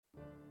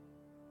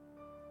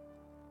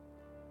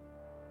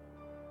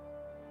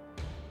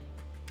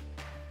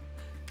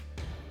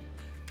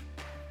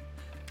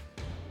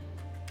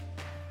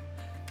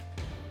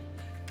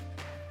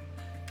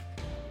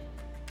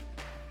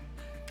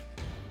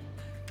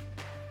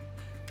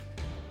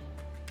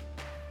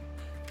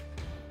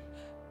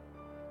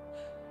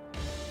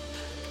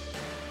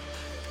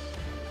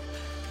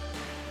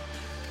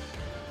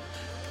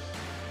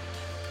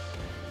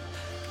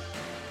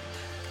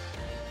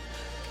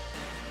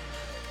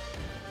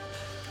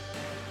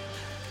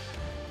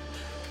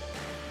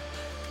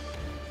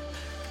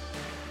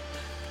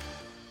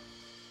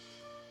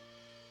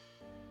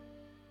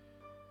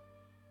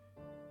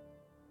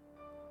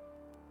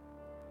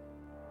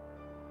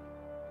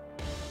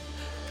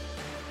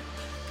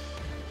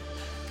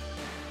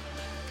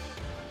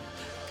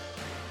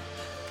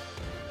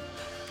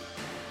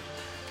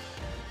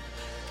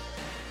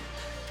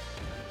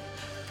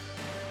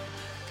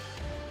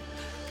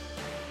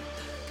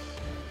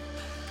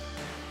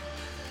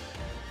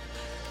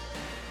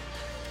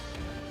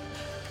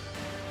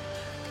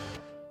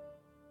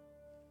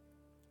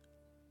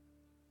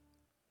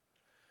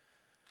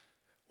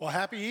Well,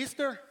 happy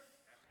Easter.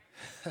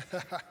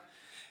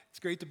 It's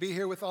great to be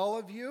here with all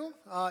of you.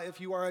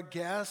 If you are a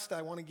guest,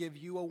 I want to give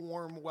you a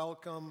warm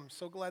welcome. I'm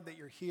so glad that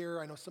you're here.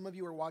 I know some of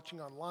you are watching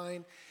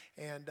online,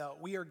 and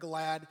we are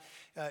glad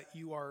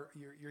you're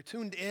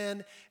tuned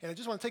in. And I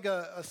just want to take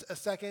a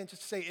second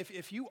just to say,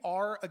 if you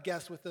are a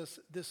guest with us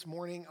this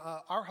morning,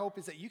 our hope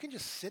is that you can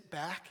just sit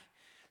back,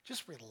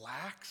 just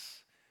relax.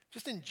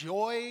 Just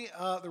enjoy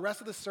the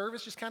rest of the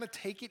service. Just kind of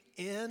take it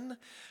in.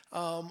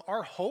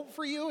 Our hope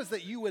for you is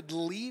that you would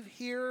leave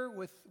here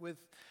with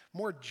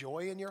more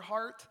joy in your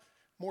heart,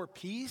 more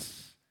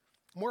peace,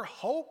 more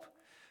hope.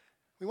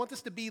 We want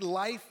this to be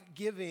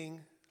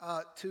life-giving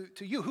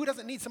to you. Who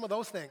doesn't need some of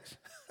those things?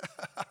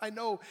 I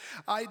know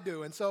I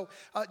do. And so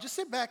just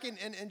sit back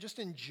and just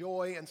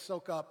enjoy and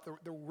soak up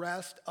the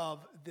rest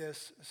of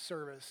this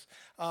service.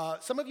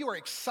 Some of you are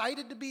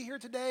excited to be here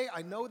today.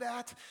 I know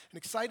that. And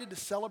excited to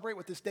celebrate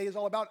what this day is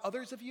all about.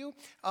 Others of you,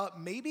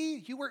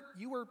 maybe you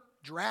were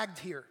dragged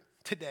here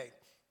today.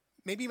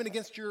 Maybe even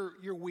against your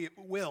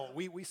will.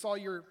 We saw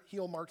your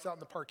heel marks out in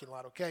the parking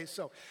lot, okay?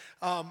 So,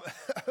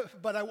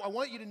 but I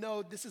want you to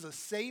know this is a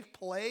safe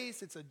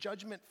place. It's a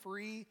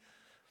judgment-free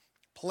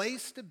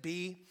place to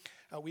be.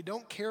 We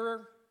don't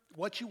care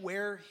what you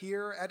wear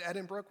here at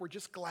Edinbrook. We're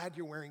just glad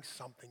you're wearing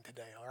something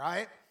today, all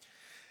right?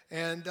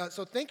 And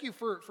so thank you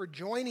for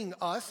joining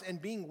us and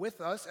being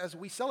with us as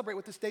we celebrate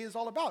what this day is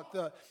all about,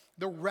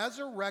 the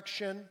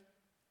resurrection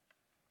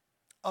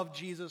of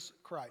Jesus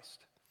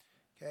Christ,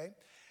 okay?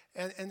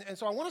 And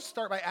so I want to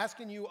start by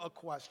asking you a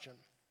question.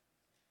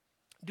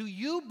 Do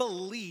you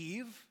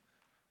believe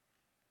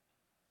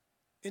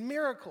in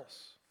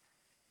miracles?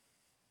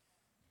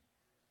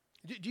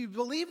 Do you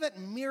believe that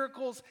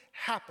miracles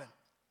happen?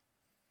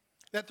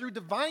 That through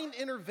divine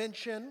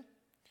intervention,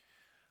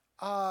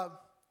 God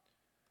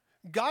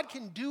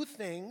can do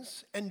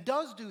things and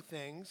does do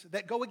things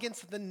that go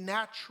against the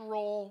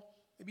natural,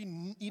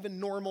 maybe even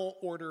normal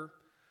order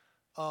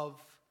of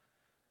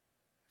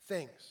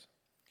things?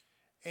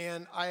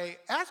 And I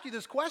ask you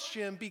this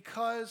question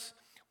because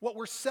what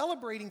we're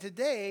celebrating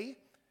today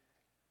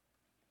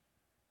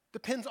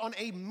depends on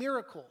a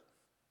miracle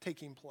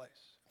taking place.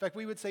 In fact,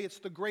 we would say it's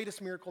the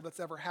greatest miracle that's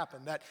ever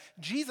happened. That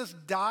Jesus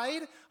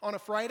died on a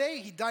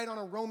Friday, he died on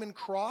a Roman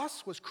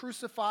cross, was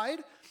crucified,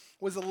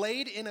 was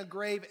laid in a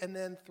grave, and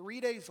then 3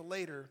 days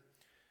later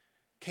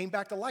came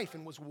back to life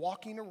and was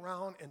walking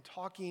around and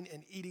talking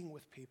and eating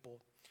with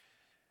people,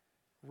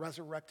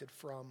 resurrected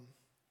from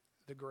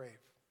the grave.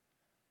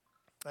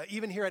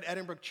 Even here at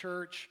Edinbrook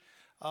Church,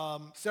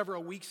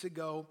 several weeks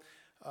ago,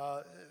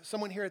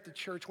 someone here at the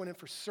church went in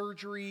for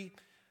surgery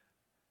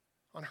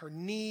on her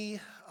knee.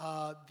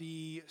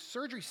 The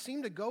surgery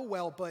seemed to go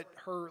well, but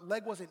her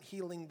leg wasn't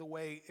healing the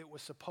way it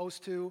was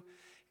supposed to.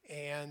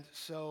 And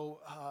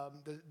so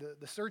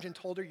the surgeon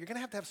told her, you're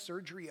going to have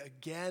surgery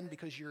again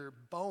because your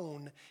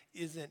bone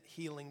isn't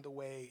healing the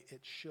way it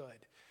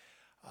should.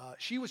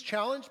 She was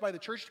challenged by the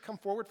church to come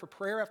forward for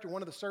prayer after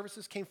one of the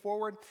services came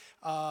forward.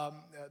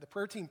 The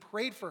prayer team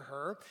prayed for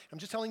her. I'm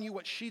just telling you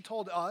what she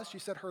told us. She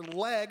said her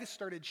leg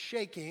started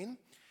shaking.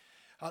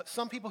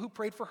 Some people who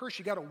prayed for her,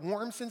 she got a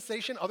warm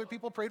sensation. Other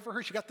people prayed for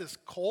her. She got this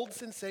cold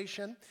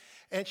sensation.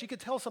 And she could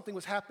tell something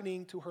was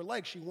happening to her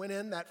leg. She went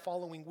in that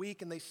following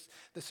week, and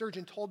the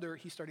surgeon told her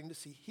he's starting to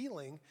see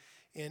healing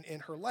in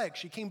her leg.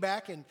 She came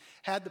back and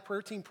had the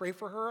prayer team pray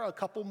for her a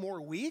couple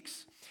more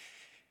weeks.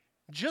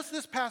 Just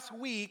this past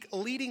week,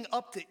 leading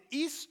up to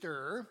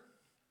Easter,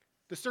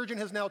 the surgeon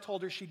has now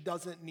told her she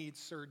doesn't need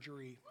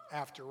surgery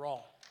after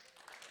all.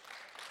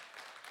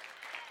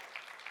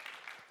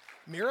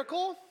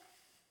 Miracle?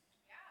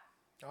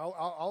 Yeah.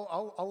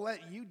 I'll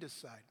let you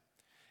decide.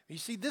 You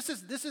see, this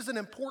is an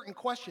important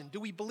question.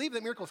 Do we believe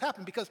that miracles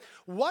happen? Because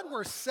what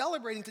we're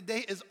celebrating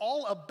today is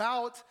all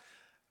about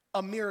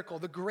a miracle,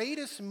 the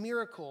greatest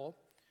miracle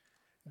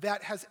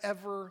that has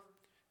ever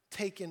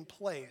taken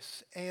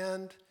place.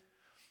 And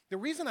the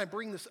reason I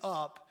bring this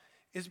up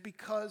is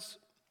because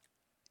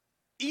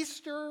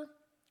Easter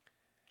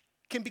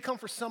can become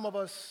for some of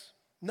us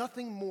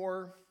nothing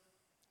more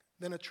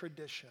than a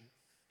tradition.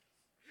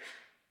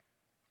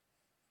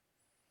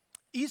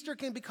 Easter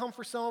can become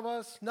for some of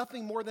us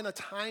nothing more than a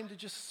time to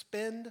just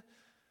spend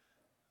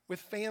with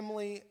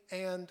family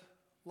and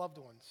loved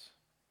ones.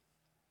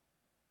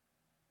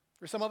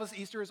 For some of us,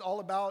 Easter is all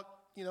about,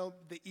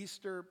 the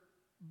Easter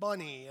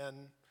bunny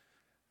and,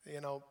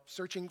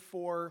 searching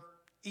for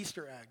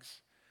Easter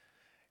eggs.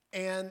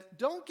 And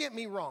don't get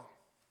me wrong,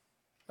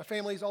 my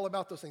family is all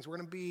about those things. We're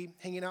going to be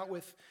hanging out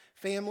with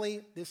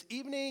family this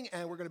evening,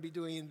 and we're going to be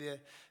doing the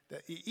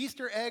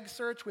Easter egg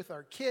search with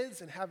our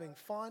kids and having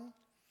fun.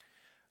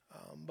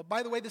 But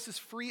by the way, this is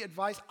free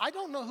advice. I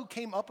don't know who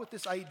came up with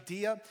this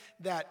idea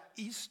that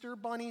Easter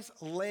bunnies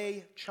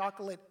lay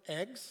chocolate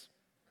eggs.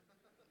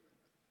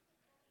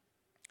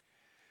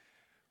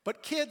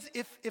 But kids,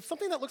 if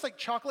something that looks like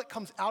chocolate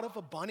comes out of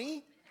a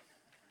bunny,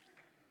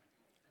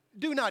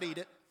 do not eat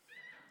it,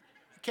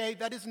 okay?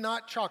 That is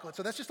not chocolate.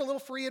 So that's just a little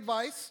free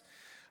advice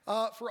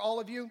for all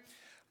of you.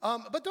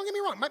 But don't get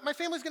me wrong, my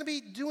family's going to be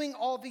doing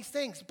all these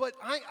things. But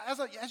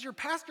as your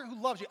pastor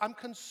who loves you, I'm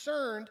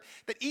concerned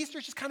that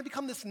Easter's just kind of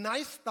become this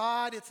nice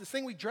thought. It's this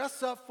thing we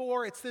dress up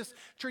for. It's this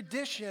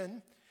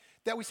tradition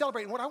that we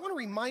celebrate. And what I want to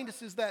remind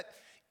us is that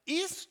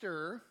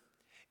Easter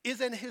is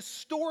an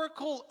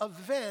historical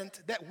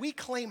event that we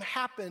claim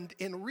happened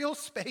in real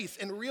space,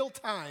 in real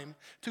time,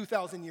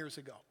 2,000 years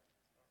ago.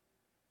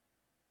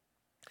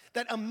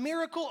 That a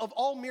miracle of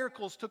all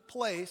miracles took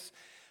place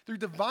through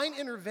divine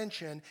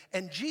intervention,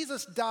 and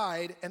Jesus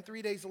died, and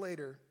 3 days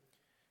later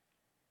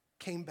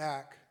came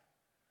back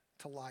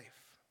to life.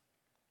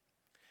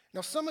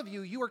 Now, some of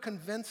you are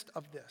convinced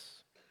of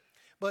this,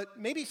 but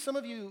maybe some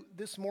of you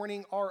this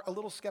morning are a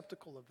little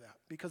skeptical of that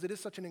because it is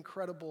such an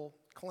incredible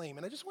claim,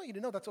 and I just want you to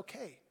know that's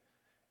okay.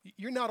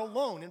 You're not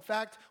alone. In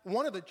fact,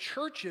 one of the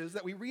churches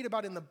that we read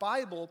about in the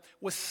Bible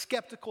was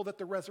skeptical that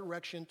the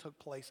resurrection took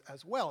place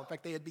as well. In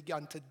fact, they had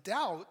begun to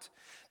doubt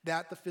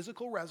that the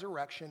physical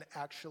resurrection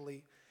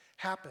actually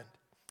happened.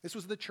 This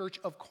was the church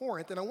of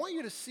Corinth, and I want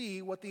you to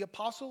see what the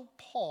Apostle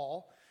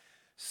Paul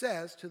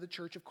says to the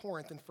church of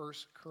Corinth in 1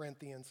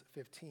 Corinthians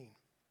 15.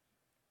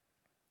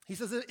 He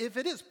says, if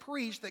it is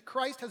preached that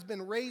Christ has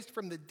been raised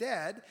from the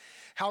dead,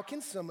 how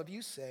can some of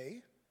you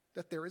say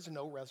that there is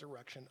no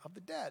resurrection of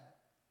the dead?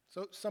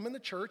 So some in the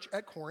church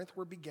at Corinth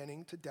were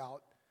beginning to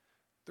doubt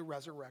the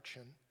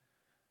resurrection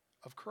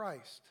of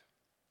Christ.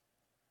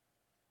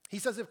 He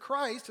says, if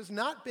Christ has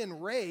not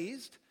been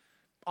raised,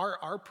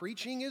 our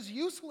preaching is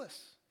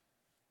useless,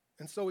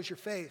 and so is your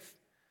faith.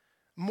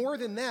 More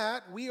than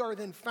that, we are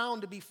then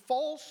found to be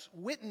false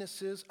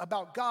witnesses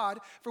about God,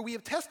 for we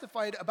have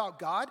testified about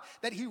God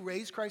that he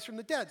raised Christ from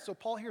the dead. So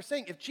Paul here is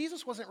saying, if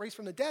Jesus wasn't raised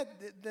from the dead,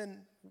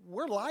 then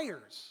we're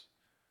liars.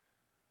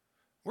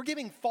 We're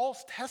giving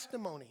false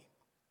testimony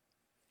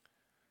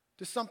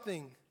to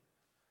something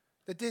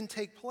that didn't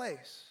take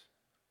place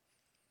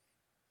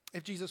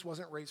if Jesus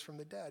wasn't raised from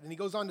the dead. And he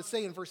goes on to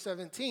say in verse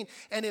 17,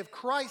 and if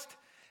Christ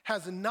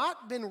has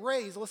not been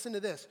raised, listen to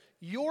this,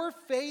 your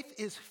faith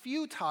is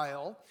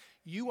futile,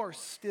 you are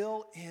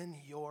still in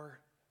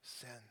your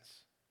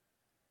sins.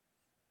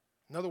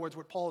 In other words,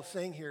 what Paul is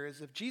saying here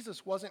is if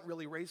Jesus wasn't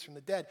really raised from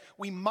the dead,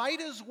 we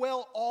might as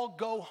well all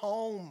go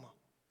home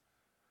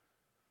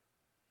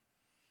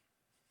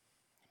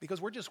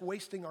because we're just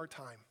wasting our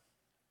time.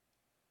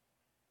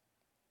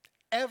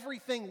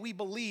 Everything we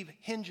believe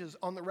hinges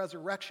on the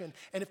resurrection.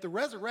 And if the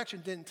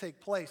resurrection didn't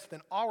take place,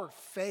 then our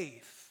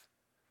faith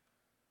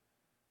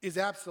is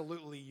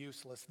absolutely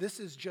useless. This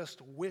is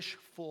just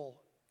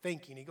wishful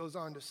thinking. He goes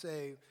on to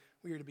say,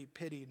 we are to be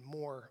pitied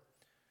more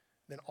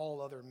than all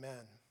other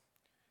men.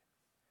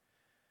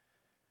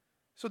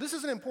 So this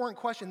is an important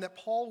question that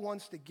Paul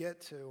wants to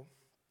get to.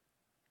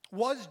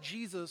 Was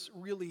Jesus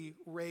really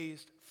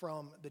raised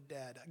from the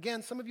dead?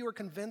 Again, some of you are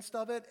convinced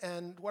of it,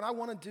 and what I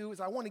want to do is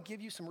I want to give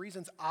you some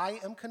reasons I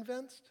am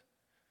convinced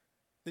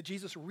that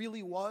Jesus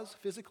really was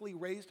physically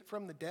raised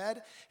from the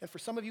dead. And for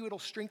some of you, it'll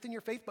strengthen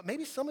your faith, but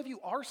maybe some of you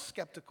are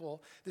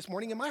skeptical this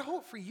morning. And my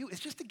hope for you is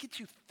just to get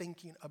you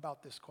thinking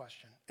about this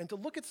question and to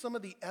look at some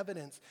of the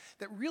evidence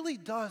that really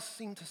does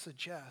seem to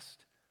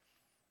suggest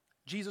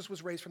Jesus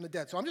was raised from the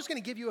dead. So I'm just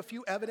going to give you a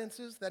few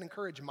evidences that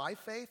encourage my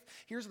faith.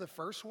 Here's the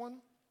first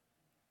one.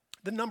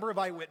 The number of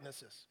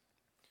eyewitnesses.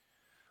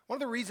 One of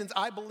the reasons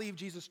I believe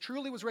Jesus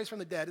truly was raised from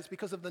the dead is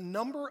because of the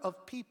number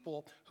of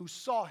people who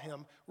saw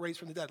him raised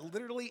from the dead,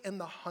 literally in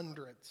the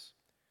hundreds.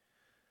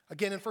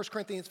 Again, in 1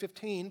 Corinthians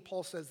 15,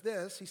 Paul says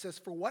this. He says,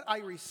 for what I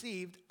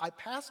received, I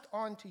passed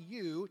on to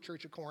you,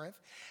 Church of Corinth,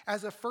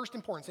 as of first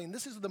importance, saying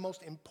this is the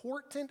most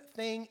important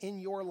thing in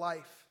your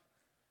life.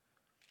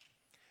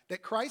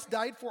 That Christ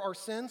died for our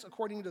sins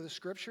according to the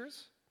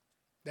Scriptures,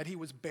 that he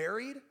was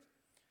buried,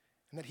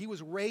 and that he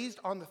was raised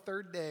on the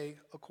third day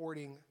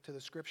according to the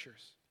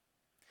Scriptures.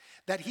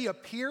 That he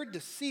appeared to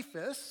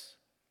Cephas,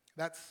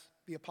 that's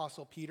the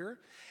Apostle Peter,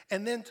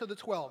 and then to the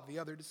 12, the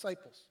other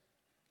disciples.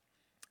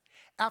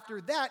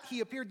 After that, he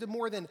appeared to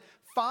more than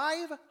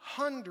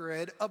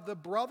 500 of the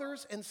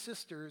brothers and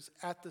sisters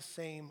at the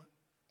same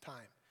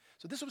time.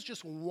 So this was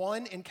just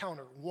one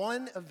encounter,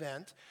 one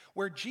event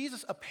where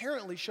Jesus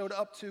apparently showed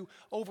up to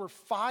over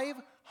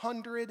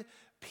 500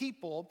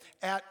 people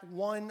at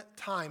one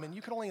time. And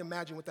you can only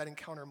imagine what that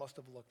encounter must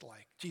have looked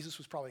like. Jesus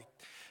was probably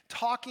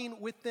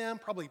talking with them,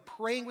 probably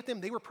praying with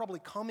them. They were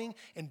probably coming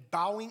and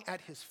bowing at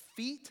his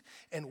feet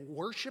and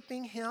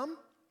worshiping him.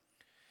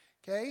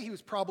 Okay, he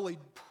was probably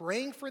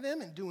praying for them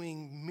and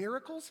doing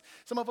miracles.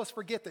 Some of us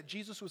forget that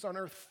Jesus was on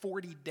earth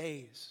 40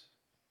 days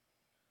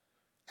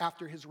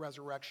after his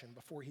resurrection,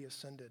 before he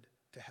ascended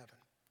to heaven.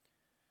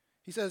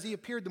 He says he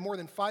appeared to more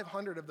than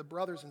 500 of the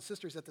brothers and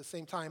sisters at the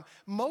same time,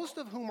 most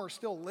of whom are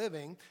still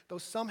living, though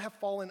some have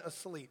fallen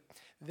asleep.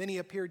 Then he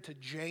appeared to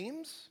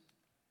James,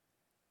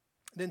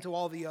 then to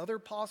all the other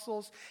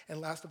apostles, and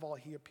last of all,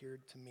 he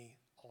appeared to me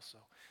also.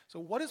 So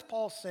what is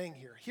Paul saying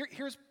here?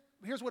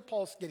 Here's what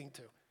Paul's getting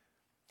to.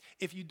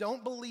 If you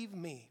don't believe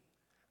me,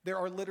 there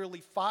are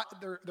literally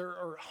there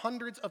are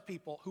hundreds of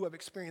people who have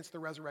experienced the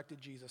resurrected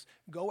Jesus.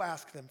 Go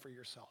ask them for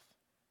yourself.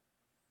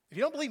 If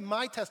you don't believe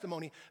my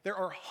testimony, there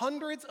are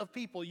hundreds of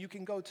people you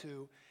can go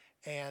to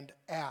and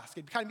ask.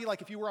 It'd kind of be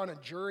like if you were on a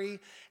jury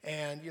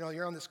and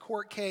you're on this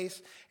court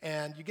case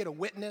and you get a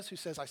witness who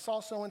says, I saw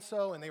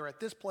so-and-so and they were at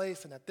this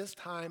place and at this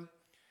time.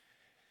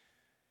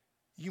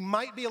 You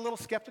might be a little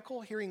skeptical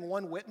hearing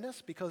one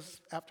witness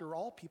because, after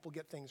all, people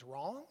get things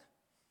wrong.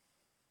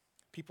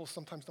 People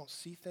sometimes don't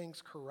see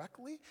things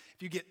correctly.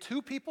 If you get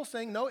two people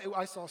saying, no,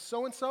 I saw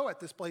so-and-so at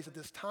this place at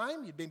this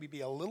time, you'd maybe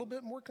be a little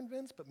bit more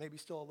convinced, but maybe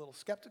still a little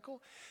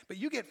skeptical. But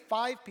you get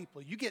 5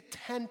 people, you get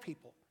 10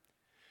 people,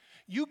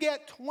 you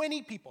get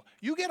 20 people,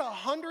 you get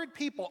 100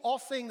 people all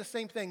saying the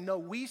same thing. No,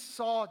 we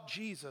saw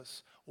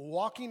Jesus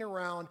walking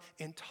around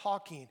and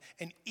talking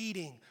and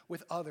eating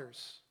with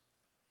others.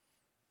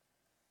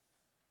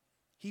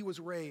 He was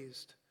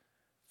raised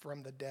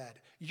from the dead.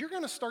 You're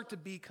going to start to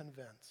be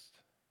convinced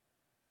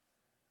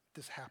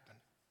this happened.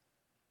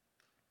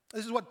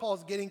 This is what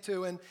Paul's getting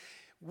to, and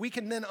we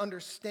can then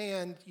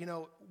understand,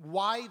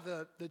 why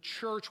the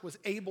church was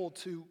able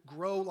to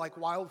grow like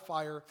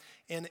wildfire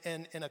in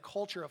a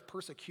culture of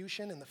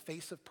persecution, in the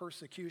face of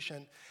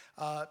persecution,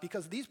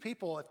 because these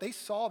people, if they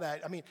saw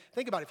that,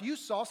 think about it. If you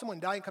saw someone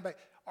die and come back,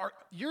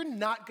 you're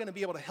not going to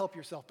be able to help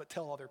yourself but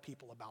tell other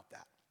people about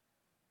that.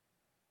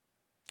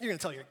 You're going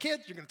to tell your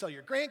kids, you're going to tell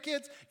your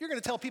grandkids, you're going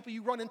to tell people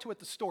you run into at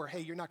the store, hey,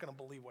 you're not going to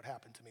believe what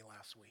happened to me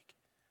last week.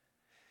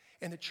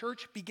 And the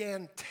church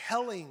began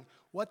telling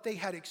what they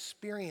had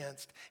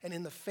experienced, and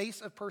in the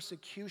face of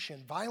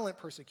persecution, violent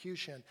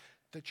persecution,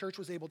 the church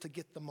was able to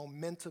get the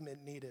momentum it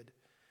needed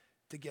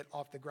to get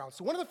off the ground.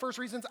 So one of the first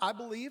reasons I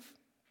believe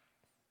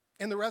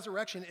in the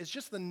resurrection is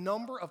just the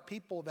number of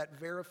people that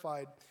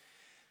verified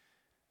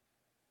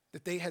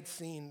that they had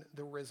seen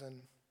the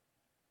risen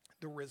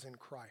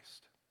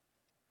Christ.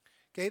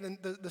 Okay, then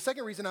the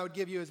second reason I would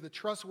give you is the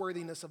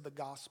trustworthiness of the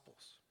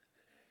Gospels.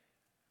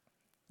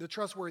 The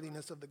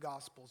trustworthiness of the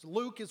Gospels.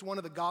 Luke is one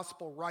of the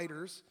Gospel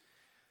writers,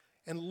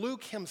 and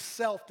Luke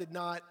himself did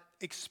not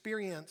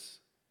experience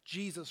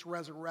Jesus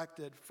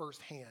resurrected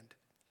firsthand.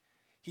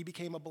 He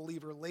became a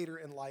believer later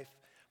in life,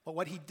 but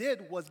what he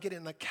did was get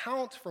an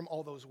account from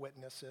all those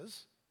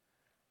witnesses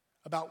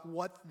about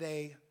what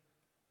they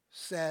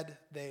said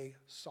they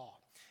saw.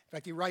 In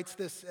fact, he writes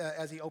this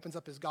as he opens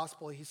up his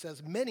gospel. He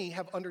says, many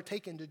have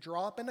undertaken to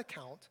draw up an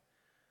account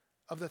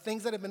of the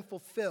things that have been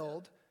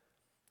fulfilled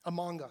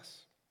among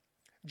us,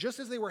 just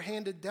as they were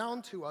handed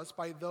down to us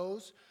by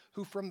those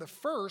who from the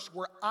first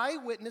were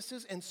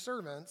eyewitnesses and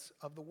servants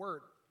of the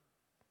word.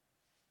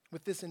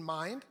 With this in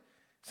mind,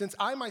 since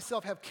I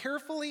myself have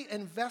carefully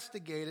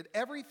investigated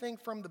everything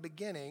from the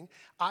beginning,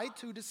 I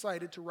too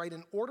decided to write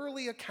an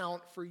orderly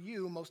account for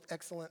you, most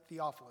excellent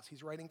Theophilus.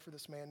 He's writing for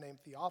this man named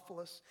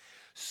Theophilus,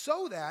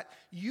 so that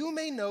you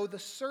may know the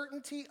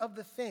certainty of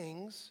the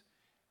things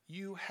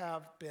you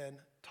have been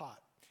taught.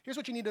 Here's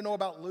what you need to know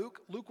about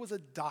Luke. Luke was a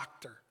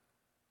doctor.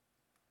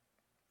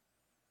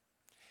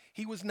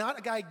 He was not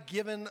a guy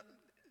given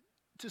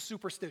to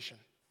superstition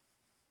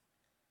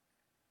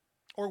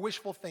or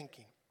wishful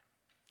thinking.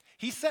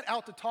 He set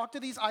out to talk to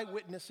these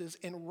eyewitnesses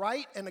and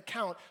write an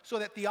account so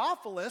that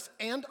Theophilus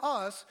and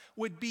us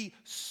would be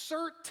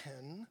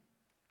certain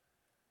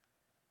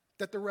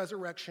that the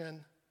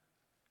resurrection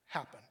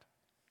happened.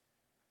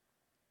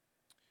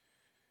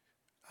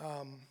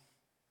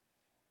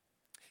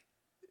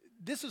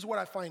 This is what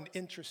I find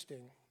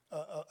interesting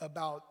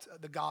about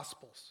the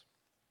Gospels.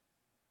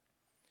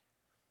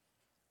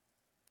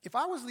 If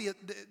I was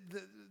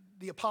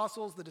the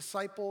apostles, the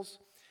disciples,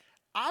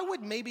 I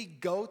would maybe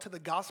go to the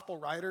gospel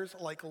writers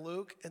like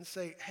Luke and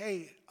say,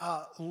 hey,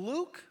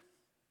 Luke,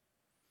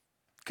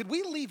 could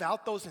we leave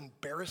out those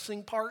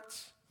embarrassing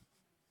parts?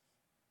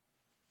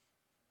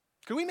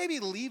 Could we maybe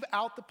leave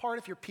out the part,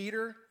 if you're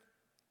Peter,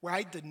 where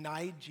I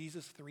denied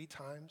Jesus 3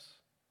 times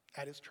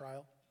at his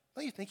trial?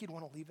 Don't you think you'd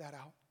want to leave that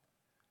out?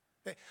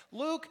 Hey,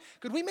 Luke,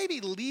 could we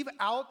maybe leave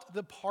out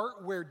the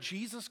part where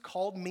Jesus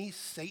called me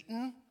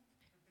Satan?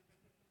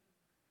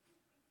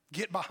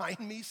 Get behind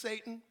me,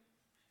 Satan.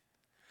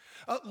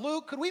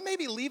 Luke, could we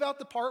maybe leave out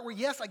the part where,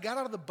 yes, I got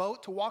out of the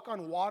boat to walk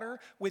on water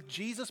with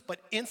Jesus, but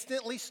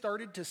instantly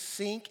started to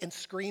sink and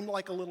screamed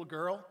like a little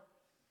girl?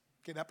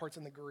 Okay, that part's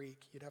in the Greek.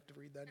 You'd have to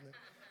read that.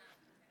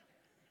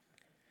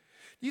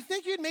 You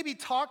think you'd maybe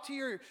talk to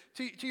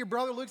your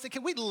brother Luke and say,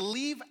 can we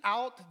leave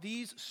out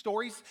these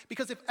stories?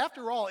 Because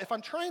after all, if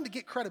I'm trying to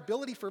get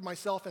credibility for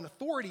myself and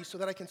authority so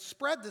that I can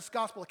spread this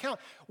gospel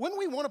account, wouldn't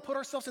we want to put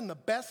ourselves in the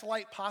best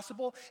light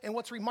possible? And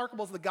what's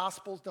remarkable is the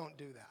Gospels don't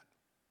do that.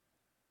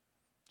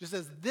 It just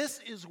says, this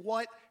is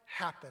what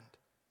happened.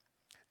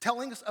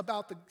 Telling us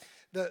about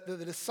the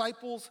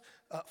disciples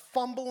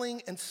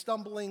fumbling and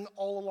stumbling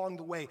all along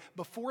the way,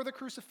 before the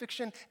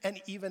crucifixion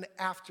and even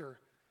after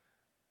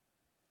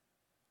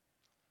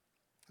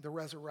the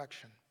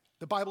resurrection.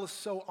 The Bible is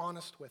so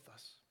honest with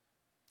us.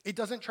 It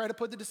doesn't try to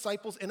put the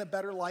disciples in a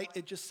better light.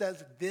 It just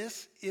says,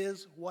 this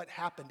is what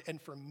happened. And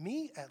for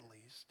me, at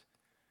least,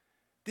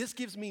 this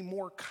gives me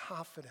more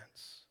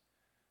confidence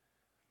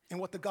in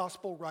what the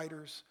gospel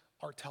writers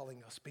are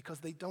telling us, because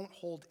they don't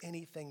hold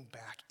anything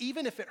back,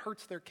 even if it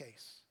hurts their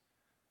case.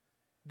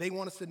 They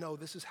want us to know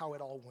this is how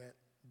it all went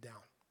down.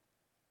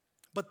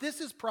 But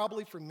this is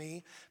probably, for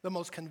me, the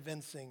most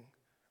convincing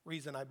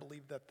reason I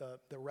believe that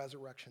the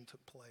resurrection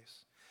took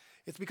place.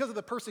 It's because of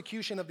the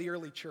persecution of the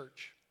early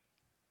church.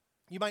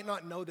 You might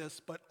not know this,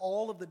 but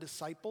all of the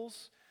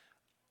disciples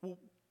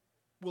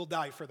will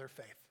die for their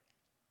faith.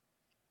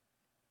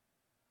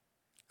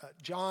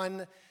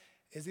 John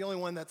is the only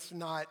one that's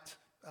not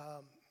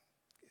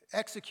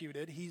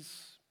executed.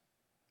 He's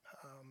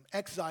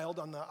exiled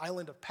on the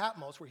island of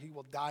Patmos, where he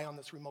will die on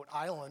this remote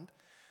island.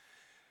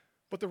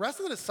 But the rest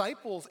of the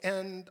disciples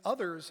and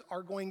others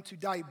are going to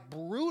die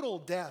brutal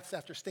deaths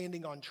after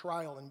standing on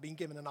trial and being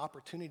given an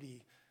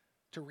opportunity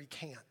to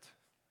recant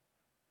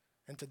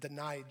and to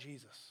deny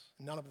Jesus.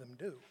 None of them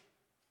do.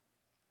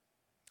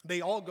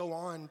 They all go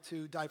on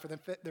to die for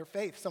their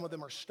faith. Some of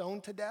them are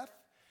stoned to death.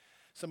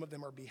 Some of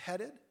them are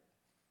beheaded.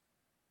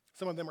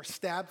 Some of them are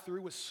stabbed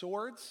through with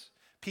swords.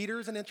 Peter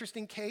is an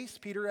interesting case.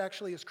 Peter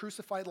actually is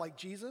crucified like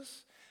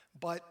Jesus,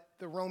 but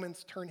the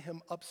Romans turn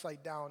him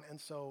upside down,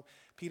 and so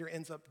Peter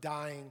ends up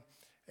dying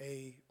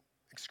a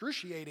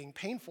excruciating,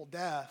 painful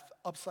death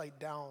upside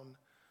down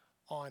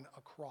on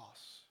a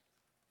cross.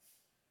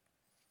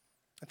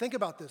 And think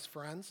about this,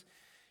 friends.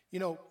 You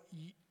know,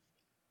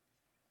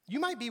 you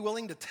might be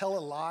willing to tell a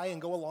lie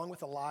and go along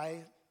with a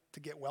lie to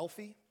get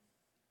wealthy,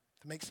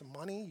 to make some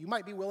money. You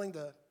might be willing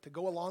to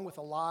go along with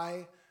a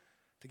lie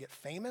to get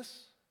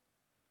famous.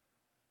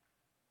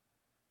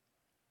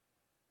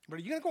 But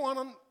are you going to go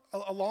on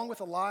along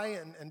with a lie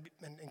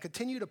and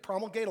continue to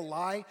promulgate a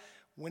lie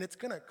when it's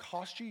going to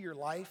cost you your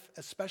life,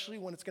 especially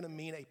when it's going to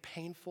mean a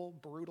painful,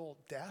 brutal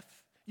death?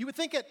 You would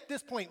think at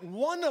this point,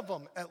 one of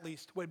them at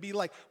least would be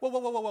like,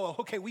 whoa,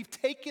 okay, we've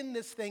taken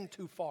this thing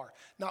too far.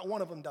 Not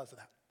one of them does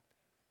that.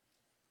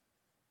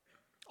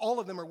 All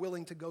of them are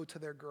willing to go to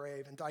their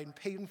grave and die in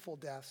painful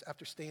deaths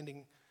after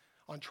standing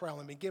on trial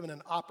and being given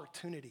an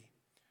opportunity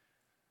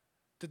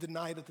to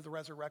deny that the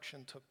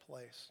resurrection took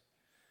place.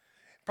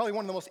 Probably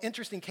one of the most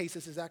interesting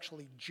cases is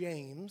actually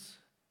James.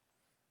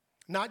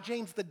 Not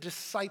James the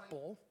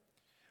disciple,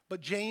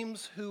 but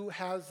James who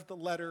has the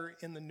letter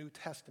in the New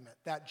Testament,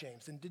 that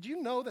James. And did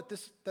you know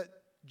that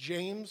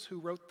James who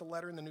wrote the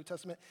letter in the New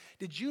Testament,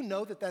 did you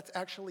know that that's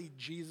actually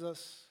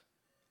Jesus'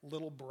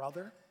 little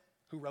brother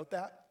who wrote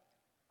that?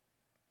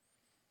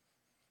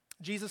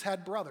 Jesus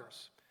had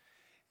brothers,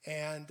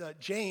 and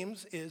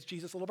James is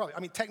Jesus' little brother. I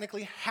mean,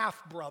 technically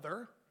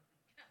half-brother,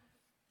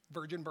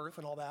 virgin birth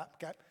and all that,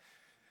 okay?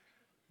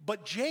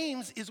 But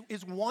James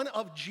is one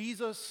of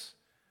Jesus'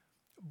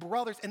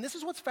 brothers. And this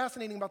is what's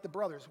fascinating about the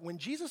brothers. When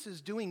Jesus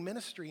is doing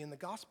ministry in the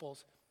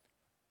Gospels,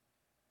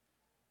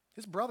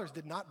 his brothers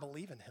did not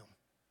believe in him.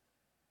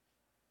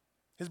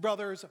 His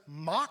brothers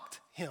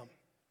mocked him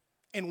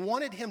and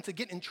wanted him to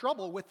get in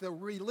trouble with the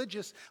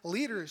religious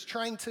leaders,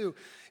 trying to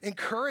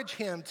encourage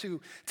him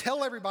to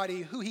tell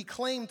everybody who he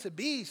claimed to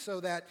be so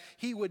that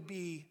he would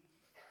be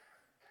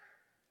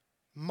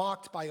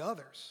mocked by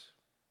others.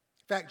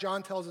 In fact,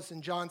 John tells us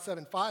in John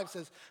 7:5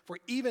 says, for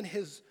even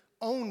his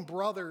own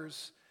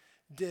brothers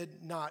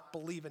did not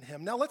believe in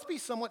him. Now, let's be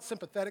somewhat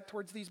sympathetic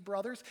towards these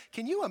brothers.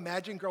 Can you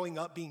imagine growing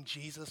up being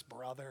Jesus'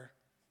 brother?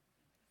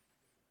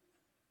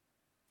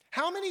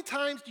 How many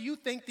times do you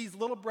think these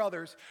little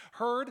brothers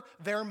heard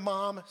their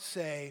mom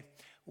say,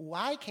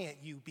 why can't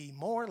you be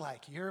more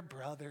like your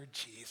brother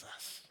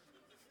Jesus?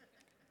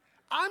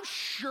 I'm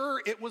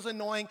sure it was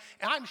annoying,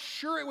 and I'm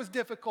sure it was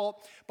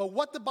difficult, but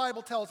what the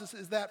Bible tells us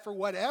is that for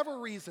whatever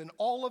reason,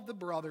 all of the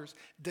brothers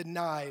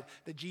denied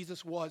that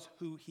Jesus was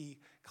who he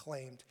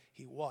claimed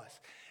he was.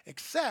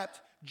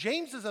 Except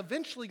James is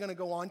eventually going to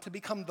go on to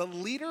become the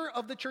leader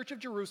of the Church of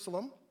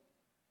Jerusalem.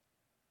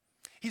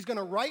 He's going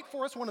to write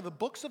for us one of the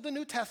books of the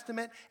New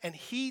Testament, and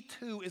he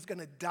too is going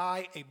to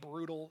die a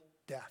brutal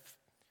death.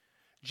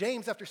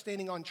 James, after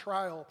standing on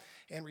trial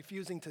and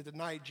refusing to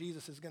deny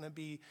Jesus, is going to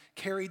be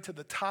carried to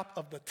the top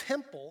of the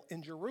temple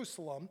in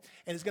Jerusalem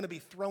and is going to be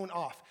thrown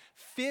off.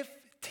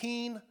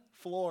 15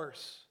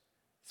 floors.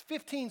 It's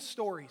 15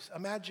 stories.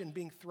 Imagine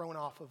being thrown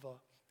off of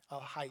a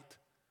height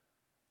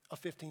of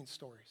 15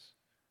 stories.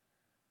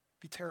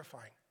 It'd be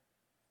terrifying.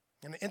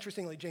 And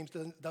interestingly, James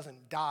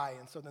doesn't die,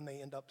 and so then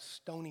they end up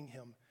stoning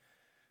him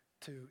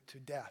to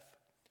death.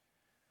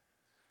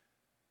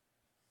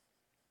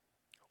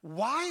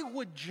 Why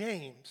would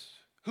James,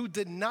 who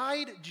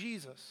denied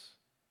Jesus,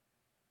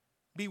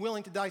 be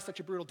willing to die such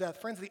a brutal death?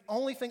 Friends, the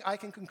only thing I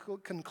can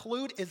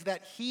conclude is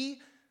that he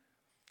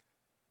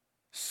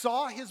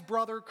saw his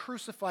brother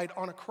crucified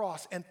on a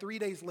cross, and 3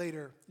 days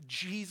later,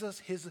 Jesus,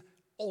 his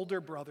older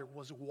brother,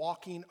 was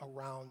walking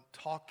around,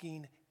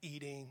 talking,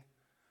 eating,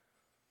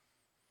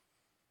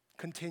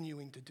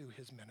 continuing to do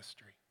his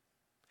ministry.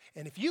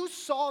 And if you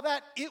saw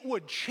that, it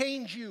would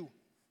change you.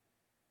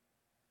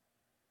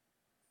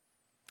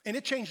 And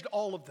it changed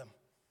all of them.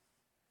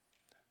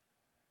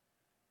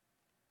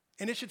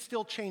 And it should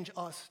still change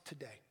us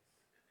today.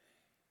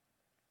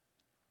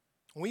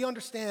 We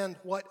understand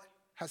what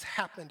has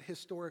happened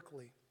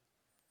historically.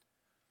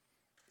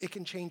 it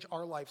can change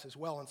our lives as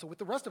well. And so with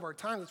the rest of our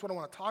time, that's what I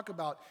want to talk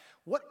about.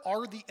 What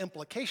are the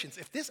implications?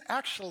 If this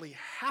actually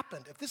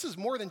happened, if this is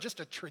more than just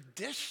a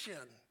tradition,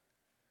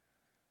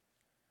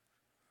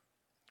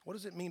 what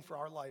does it mean for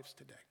our lives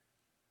today?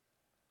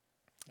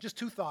 Just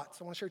two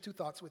thoughts. I want to share two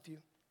thoughts with you.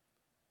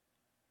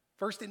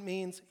 First, it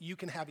means you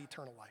can have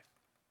eternal life.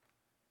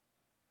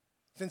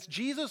 Since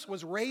Jesus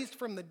was raised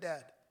from the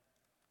dead,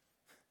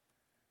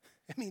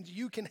 it means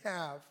you can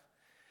have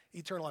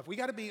eternal life. We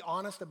got to be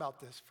honest about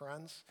this,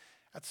 friends.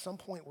 At some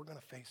point, we're going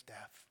to face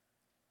death.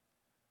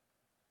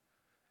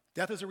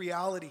 Death is a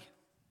reality.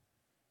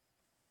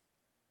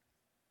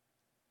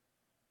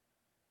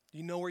 Do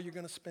you know where you're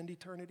going to spend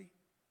eternity?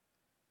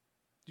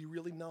 Do you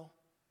really know?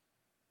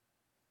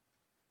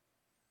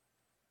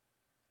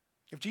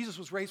 If Jesus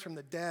was raised from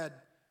the dead,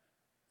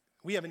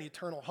 we have an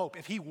eternal hope.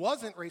 If he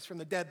wasn't raised from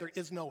the dead, there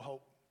is no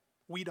hope.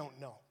 We don't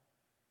know.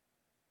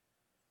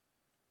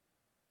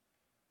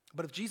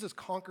 But if Jesus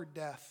conquered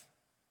death,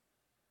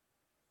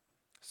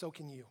 so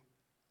can you.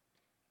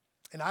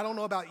 And I don't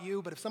know about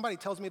you, but if somebody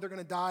tells me they're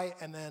going to die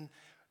and then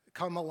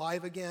come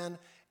alive again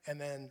and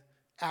then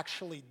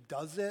actually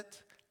does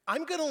it,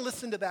 I'm going to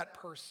listen to that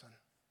person.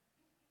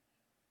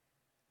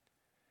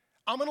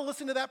 I'm going to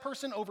listen to that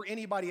person over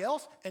anybody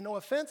else. And no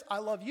offense, I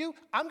love you.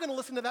 I'm going to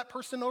listen to that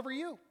person over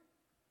you.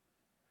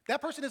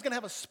 That person is going to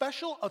have a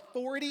special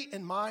authority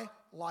in my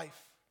life.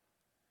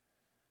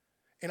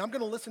 And I'm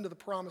going to listen to the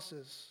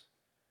promises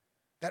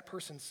that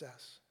person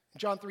says. In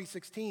John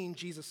 3:16,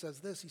 Jesus says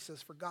this. He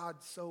says, "For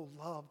God so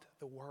loved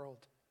the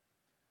world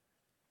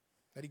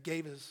that he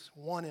gave his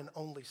one and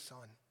only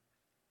Son,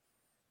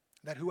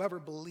 that whoever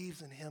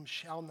believes in him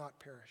shall not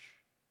perish,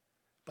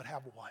 but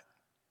have" what?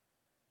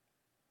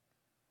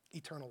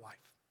 Eternal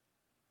life.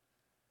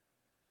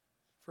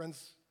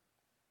 Friends,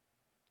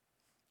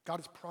 God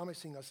is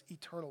promising us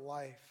eternal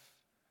life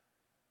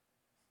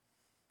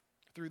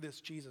through this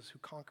Jesus who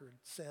conquered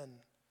sin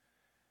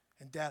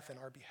and death in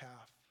our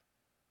behalf.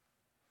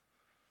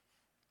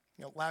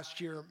 You know, last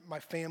year, my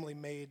family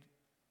made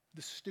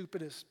the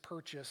stupidest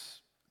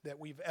purchase that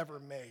we've ever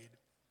made.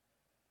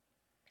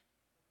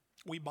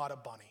 We bought a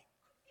bunny.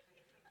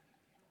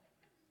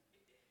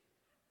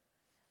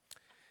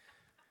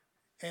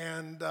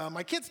 And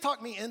my kids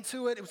talked me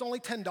into it. It was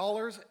only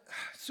 $10.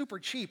 Super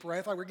cheap, right?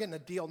 I thought we were getting a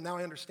deal. Now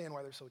I understand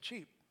why they're so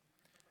cheap.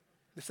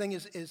 This thing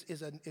is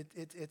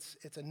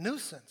a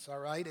nuisance, all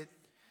right?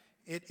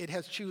 It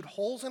has chewed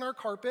holes in our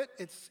carpet.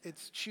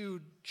 It's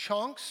chewed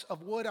chunks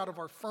of wood out of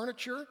our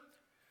furniture.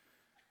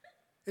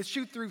 It's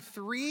chewed through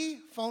 3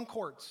 phone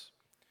cords.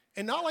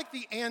 And not like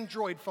the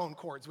Android phone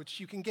cords, which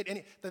you can get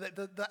any,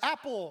 the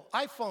Apple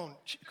iPhone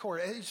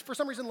cord. It, for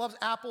some reason, loves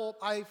Apple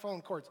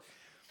iPhone cords.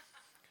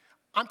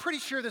 I'm pretty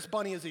sure this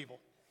bunny is evil.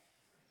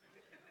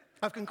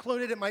 I've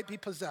concluded it might be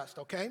possessed,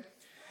 okay?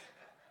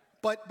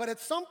 But at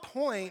some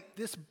point,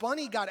 this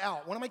bunny got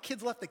out. One of my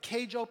kids left the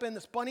cage open.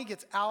 This bunny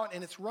gets out,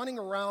 and it's running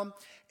around.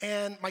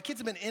 And my kids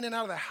have been in and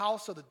out of the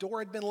house, so the door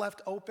had been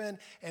left open.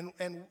 And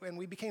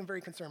we became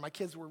very concerned. My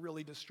kids were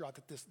really distraught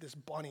that this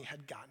bunny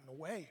had gotten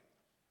away.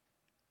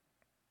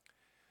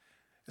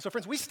 And so,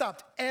 friends, we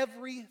stopped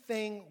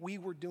everything we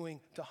were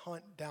doing to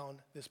hunt down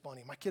this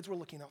bunny. My kids were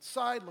looking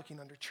outside, looking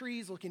under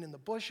trees, looking in the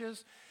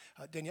bushes.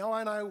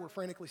 Daniela and I were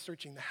frantically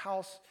searching the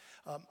house.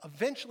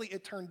 Eventually,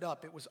 it turned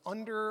up. It was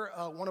under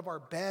one of our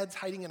beds,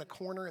 hiding in a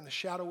corner in the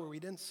shadow where we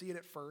didn't see it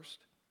at first.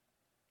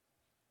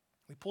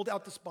 We pulled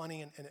out this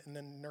bunny and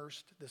then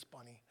nursed this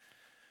bunny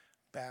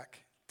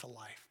back to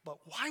life. But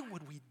why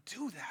would we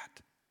do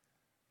that?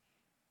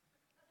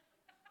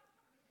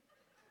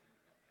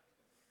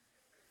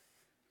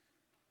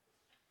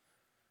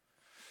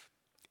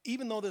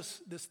 Even though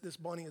this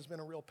bunny has been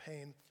a real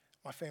pain,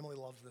 my family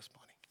loves this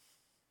bunny.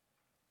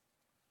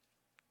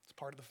 It's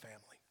part of the family.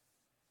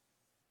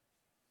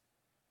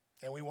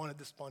 And we wanted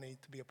this bunny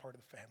to be a part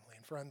of the family.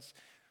 And friends,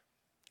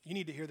 you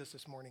need to hear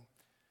this morning.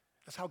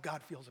 That's how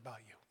God feels about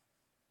you.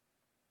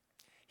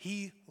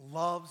 He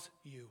loves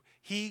you.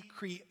 He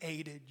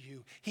created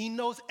you. He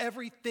knows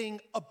everything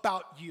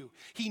about you.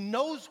 He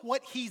knows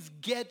what he's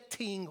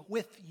getting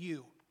with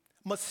you.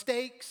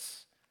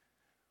 Mistakes,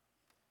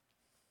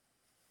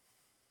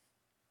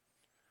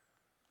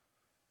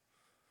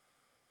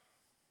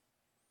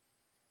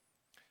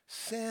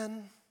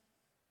 sin,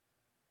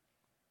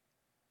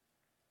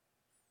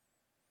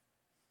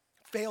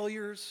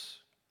 failures,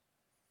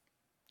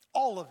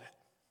 all of it.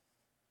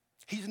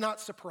 He's not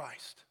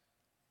surprised.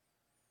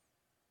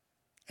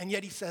 And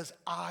yet he says,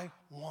 I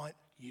want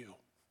you.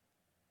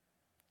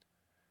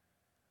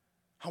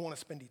 I want to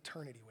spend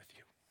eternity with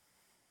you.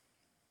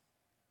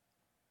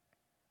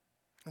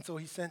 And so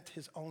he sent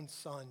his own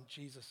son,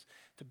 Jesus,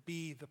 to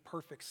be the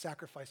perfect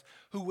sacrifice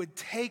who would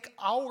take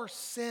our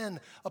sin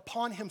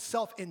upon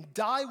himself and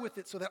die with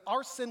it so that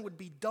our sin would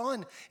be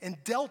done and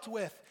dealt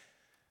with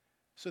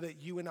so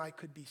that you and I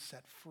could be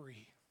set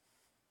free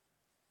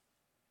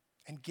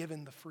and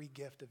given the free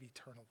gift of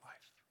eternal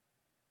life.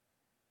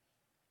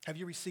 Have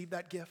you received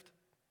that gift?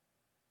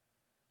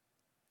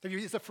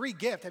 It's a free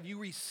gift. Have you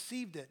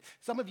received it?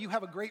 Some of you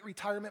have a great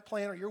retirement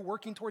plan or you're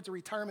working towards a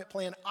retirement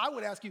plan. I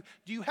would ask you,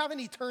 do you have an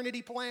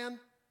eternity plan?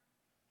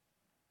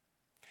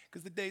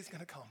 Because the day's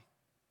going to come.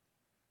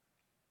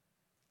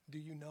 Do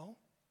you know?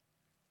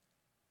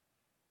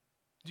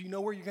 Do you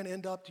know where you're going to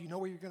end up? Do you know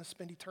where you're going to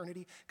spend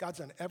eternity? God's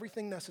done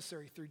everything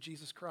necessary through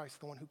Jesus Christ,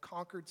 the one who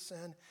conquered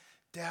sin,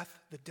 death,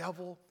 the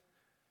devil,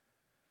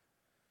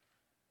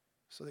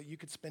 so that you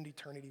could spend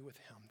eternity with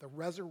him. The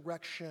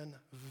resurrection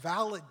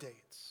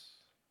validates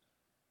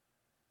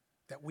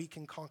that we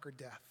can conquer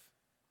death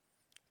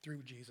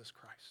through Jesus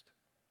Christ.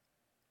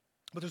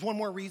 But there's one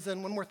more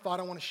reason, one more thought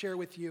I want to share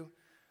with you.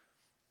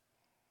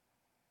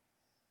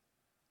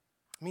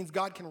 It means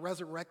God can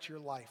resurrect your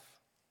life.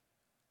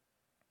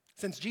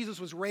 Since Jesus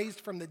was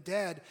raised from the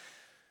dead,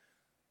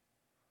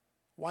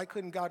 why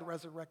couldn't God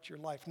resurrect your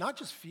life? Not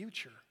just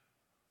future,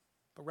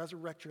 but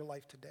resurrect your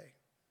life today.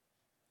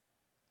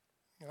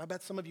 And I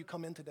bet some of you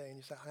come in today and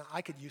you say,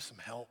 I could use some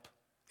help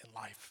in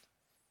life.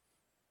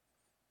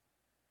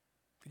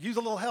 Could use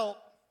a little help.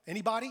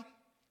 Anybody?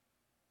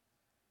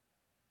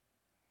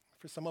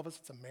 For some of us,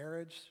 it's a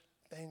marriage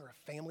thing or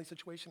a family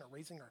situation or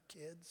raising our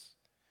kids.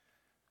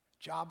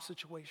 Job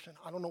situation.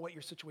 I don't know what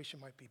your situation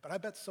might be, but I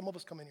bet some of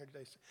us come in here today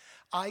and say,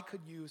 I could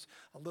use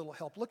a little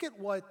help. Look at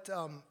what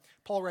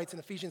Paul writes in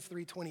Ephesians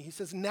 3:20. He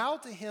says, now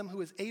to him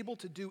who is able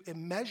to do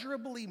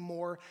immeasurably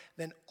more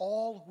than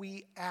all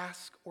we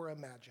ask or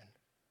imagine,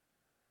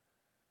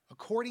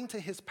 according to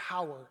his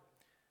power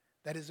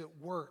that is at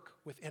work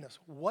within us.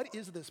 What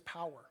is this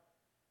power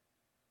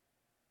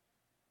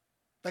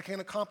that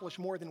can accomplish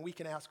more than we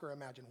can ask or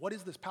imagine? What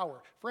is this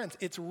power? Friends,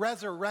 it's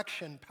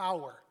resurrection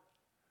power.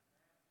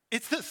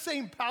 It's the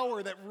same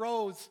power that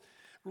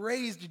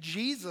raised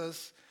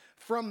Jesus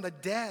from the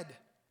dead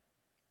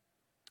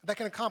that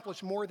can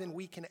accomplish more than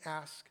we can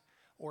ask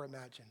or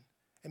imagine.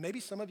 And maybe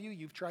some of you,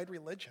 you've tried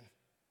religion.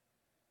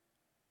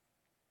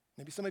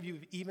 Maybe some of you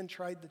have even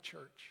tried the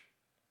church.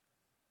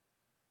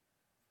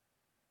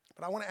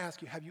 But I want to ask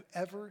you, have you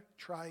ever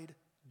tried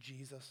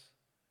Jesus?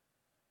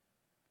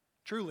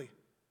 Truly.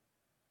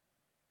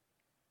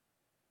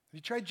 Have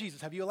you tried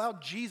Jesus? Have you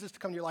allowed Jesus to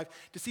come to your life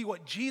to see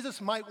what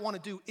Jesus might want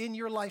to do in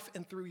your life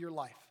and through your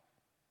life?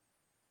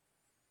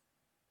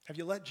 Have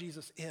you let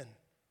Jesus in?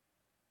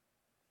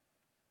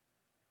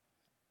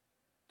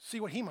 See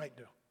what he might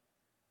do.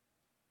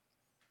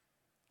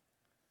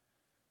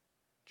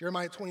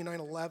 Jeremiah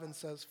 29:11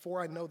 says,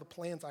 for I know the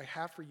plans I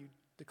have for you,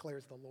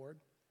 declares the Lord.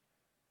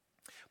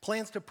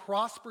 Plans to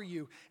prosper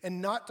you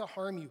and not to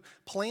harm you.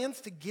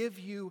 Plans to give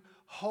you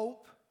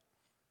hope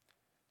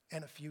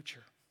and a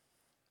future.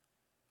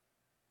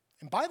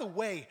 And by the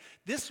way,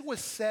 this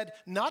was said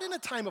not in a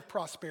time of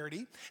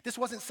prosperity. This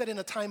wasn't said in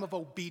a time of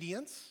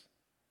obedience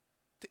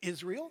to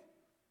Israel.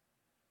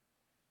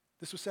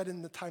 This was said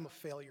in the time of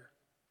failure.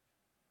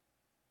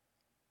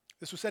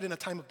 This was said in a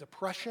time of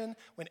depression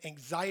when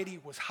anxiety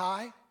was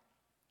high.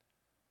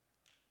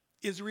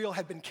 Israel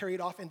had been carried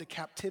off into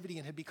captivity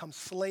and had become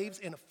slaves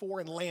in a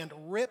foreign land,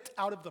 ripped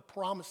out of the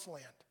promised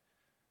land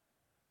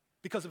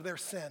because of their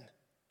sin.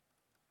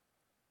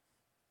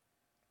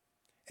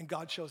 And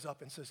God shows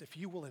up and says, if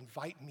you will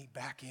invite me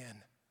back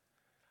in,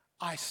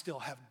 I still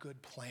have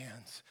good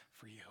plans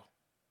for you.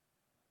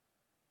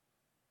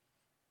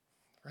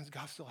 Friends,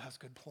 God still has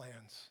good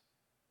plans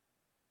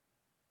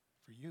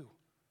for you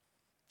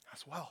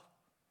as well.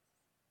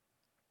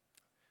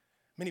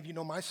 Many of you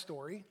know my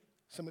story.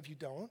 Some of you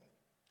don't.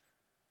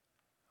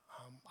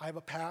 I have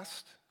a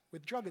past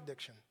with drug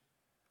addiction.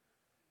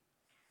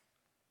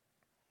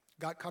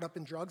 Got caught up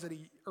in drugs at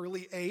an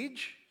early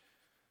age.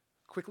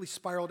 Quickly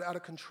spiraled out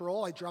of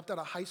control. I dropped out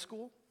of high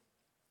school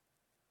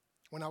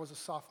when I was a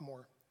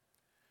sophomore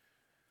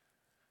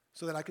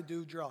so that I could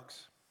do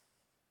drugs.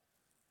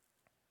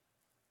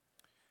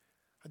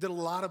 I did a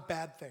lot of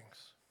bad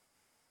things.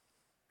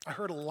 I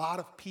hurt a lot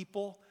of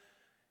people,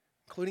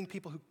 including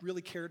people who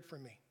really cared for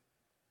me.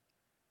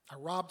 I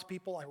robbed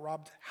people. I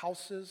robbed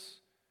houses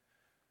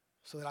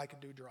so that I could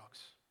do drugs.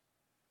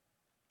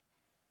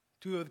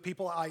 Two of the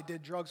people I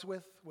did drugs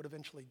with would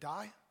eventually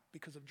die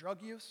because of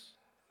drug use.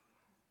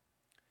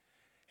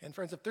 And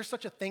friends, if there's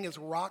such a thing as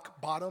rock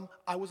bottom,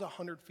 I was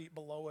 100 feet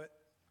below it.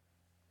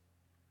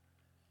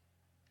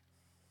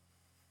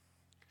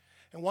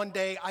 And one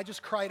day, I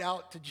just cried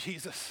out to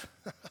Jesus.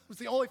 It was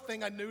the only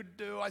thing I knew to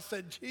do. I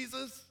said,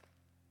 Jesus,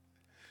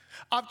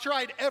 I've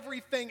tried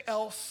everything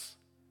else.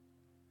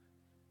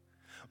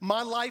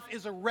 My life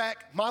is a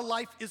wreck. My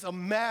life is a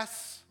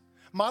mess.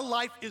 My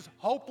life is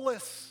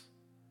hopeless.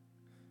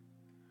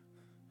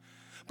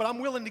 But I'm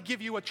willing to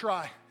give you a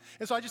try.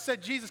 And so I just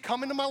said, Jesus,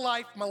 come into my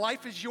life. My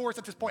life is yours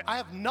at this point. I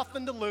have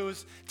nothing to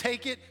lose.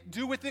 Take it.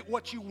 Do with it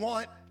what you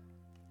want.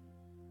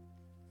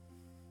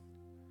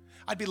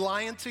 I'd be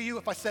lying to you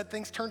if I said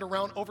things turned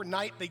around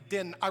overnight. They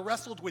didn't. I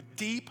wrestled with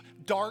deep,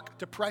 dark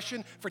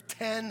depression for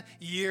 10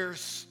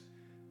 years.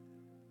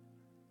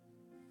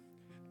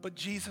 But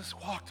Jesus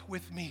walked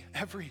with me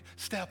every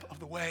step of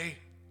the way.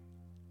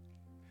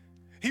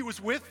 He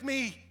was with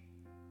me.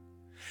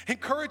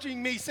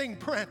 encouraging me, saying,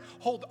 Brent,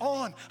 hold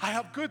on. I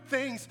have good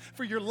things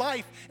for your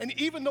life. And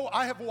even though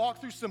I have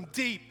walked through some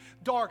deep,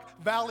 dark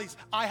valleys,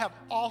 I have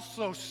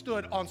also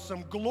stood on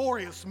some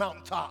glorious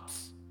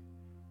mountaintops.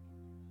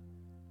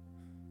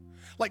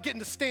 Like getting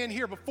to stand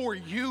here before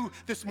you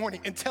this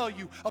morning and tell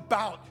you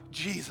about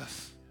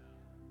Jesus.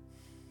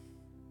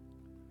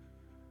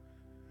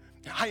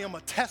 I am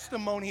a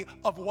testimony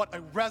of what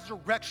a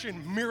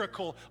resurrection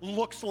miracle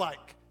looks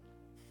like.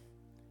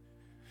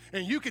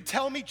 And you could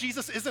tell me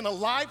Jesus isn't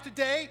alive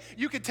today.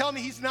 You could tell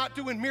me he's not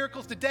doing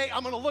miracles today.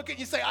 I'm going to look at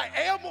you and say, I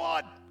am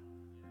one.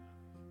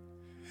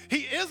 He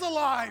is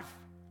alive.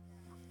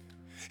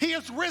 He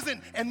is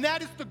risen. And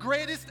that is the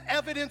greatest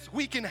evidence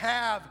we can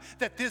have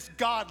that this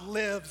God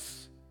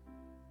lives.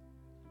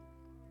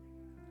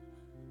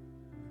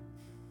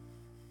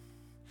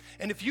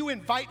 And if you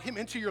invite him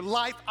into your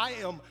life, I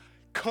am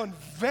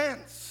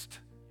convinced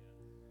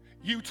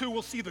you too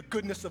will see the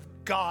goodness of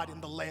God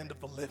in the land of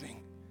the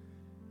living.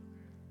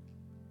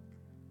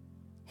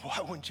 Why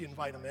wouldn't you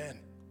invite him in?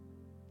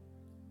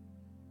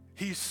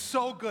 He's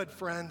so good,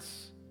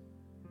 friends.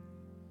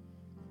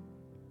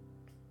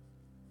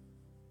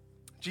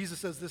 Jesus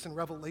says this in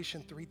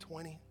Revelation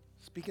 3:20,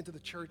 speaking to the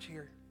church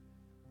here.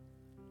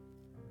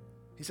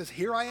 He says,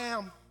 here I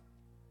am,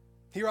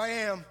 here I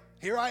am,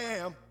 here I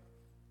am.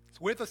 He's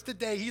with us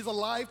today. He's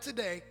alive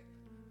today.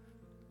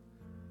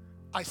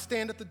 I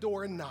stand at the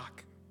door and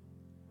knock.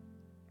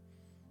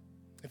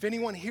 If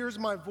anyone hears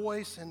my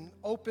voice and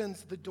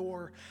opens the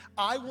door,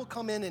 I will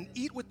come in and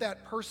eat with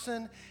that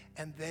person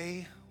and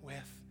they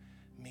with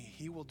me.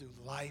 He will do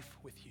life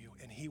with you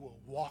and he will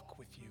walk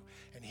with you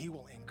and he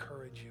will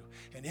encourage you.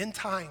 And in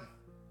time,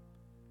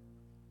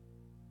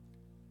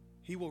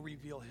 he will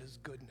reveal his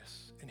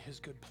goodness and his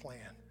good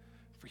plan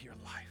for your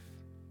life.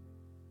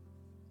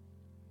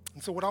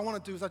 And so what I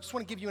want to do is I just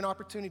want to give you an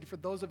opportunity for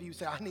those of you who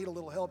say, I need a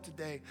little help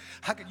today.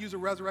 I could use a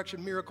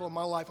resurrection miracle in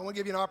my life. I want to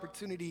give you an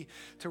opportunity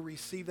to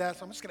receive that.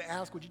 So I'm just going to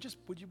ask,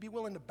 would you be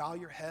willing to bow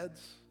your heads?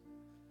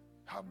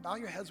 Bow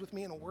your heads with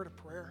me in a word of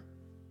prayer.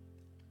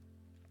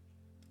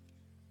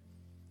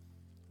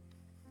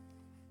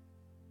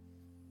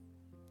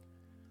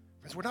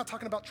 Friends, we're not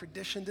talking about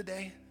tradition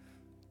today.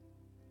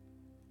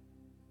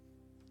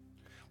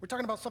 We're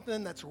talking about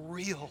something that's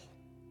real.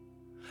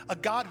 A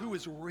God who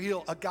is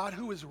real, a God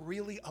who is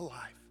really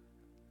alive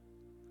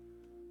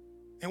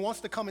and wants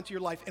to come into your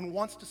life and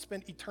wants to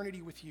spend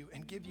eternity with you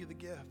and give you the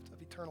gift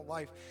of eternal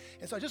life.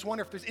 And so I just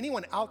wonder if there's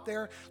anyone out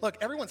there, look,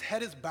 everyone's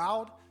head is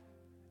bowed.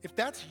 If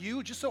that's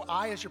you, just so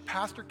I as your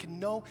pastor can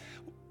know,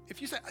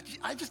 if you say,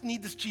 I just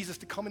need this Jesus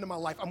to come into my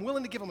life, I'm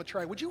willing to give him a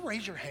try, would you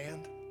raise your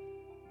hand?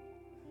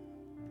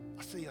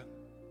 I see you.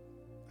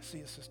 I see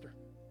you, sister.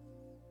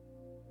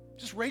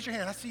 Just raise your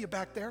hand. I see you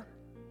back there.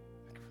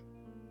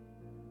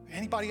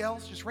 Anybody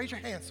else? Just raise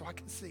your hand so I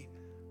can see.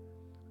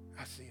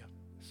 I see you.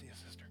 I see you,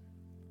 sister.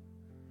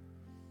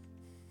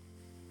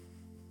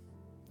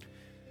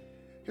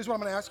 Here's what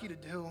I'm going to ask you to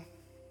do.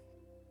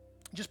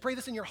 Just pray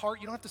this in your heart.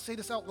 You don't have to say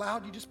this out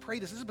loud. You just pray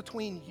this. This is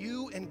between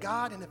you and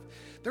God. And if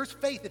there's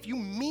faith, if you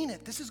mean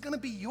it, this is going to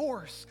be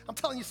yours. I'm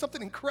telling you,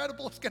 something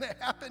incredible is going to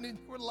happen in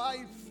your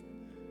life.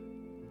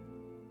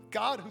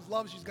 God who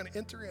loves you is going to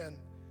enter in.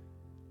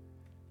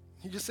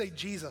 You just say,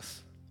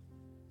 Jesus,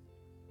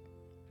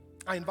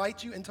 I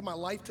invite you into my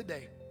life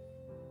today.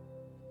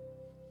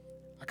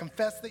 I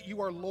confess that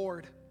you are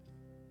Lord,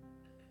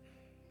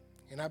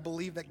 and I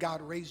believe that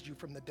God raised you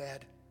from the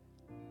dead.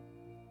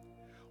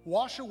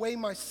 Wash away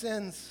my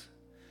sins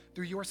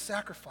through your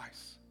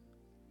sacrifice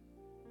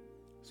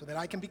so that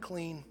I can be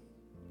clean.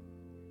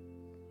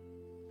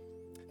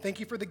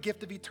 Thank you for the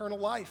gift of eternal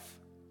life.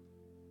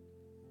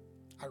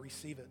 I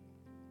receive it.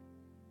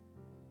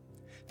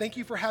 Thank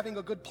you for having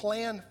a good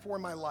plan for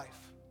my life.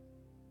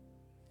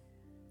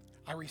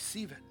 I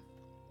receive it.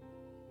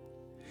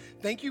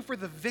 Thank you for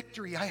the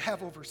victory I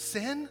have over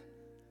sin,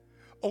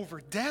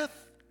 over death,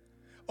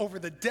 over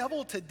the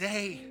devil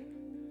today.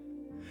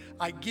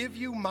 I give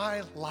you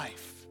my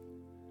life.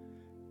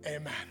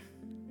 Amen.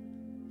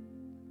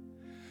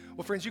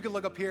 Well, friends, you can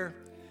look up here.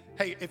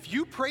 Hey, if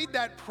you prayed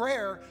that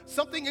prayer,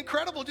 something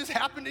incredible just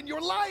happened in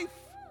your life.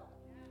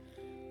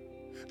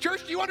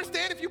 Church, do you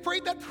understand? If you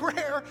prayed that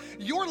prayer,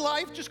 your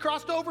life just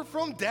crossed over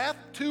from death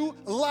to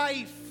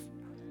life.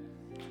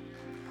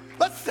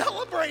 Let's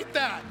celebrate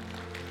that.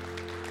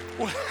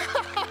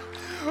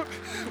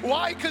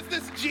 Why? Because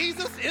this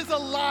Jesus is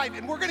alive,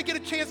 and we're going to get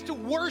a chance to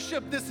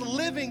worship this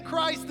living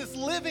Christ, this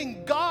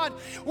living God.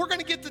 We're going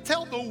to get to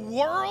tell the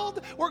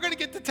world, we're going to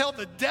get to tell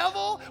the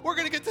devil, we're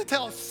going to get to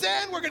tell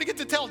sin, we're going to get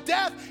to tell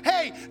death,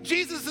 hey,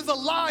 Jesus is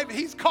alive.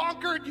 He's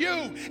conquered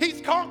you.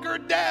 He's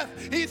conquered death.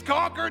 He's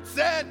conquered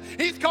sin.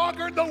 He's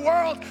conquered the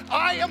world.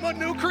 I am a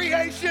new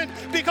creation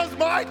because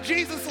my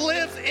Jesus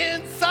lives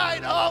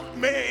inside of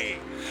me.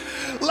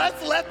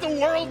 Let's let the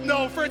world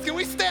know. Friends, can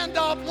we stand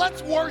up?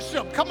 Let's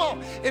worship. Come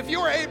on. If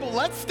you're able,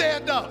 let's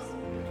stand up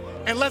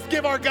and let's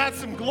give our God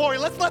some glory.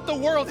 Let's let the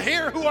world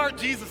hear who our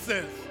Jesus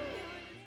is.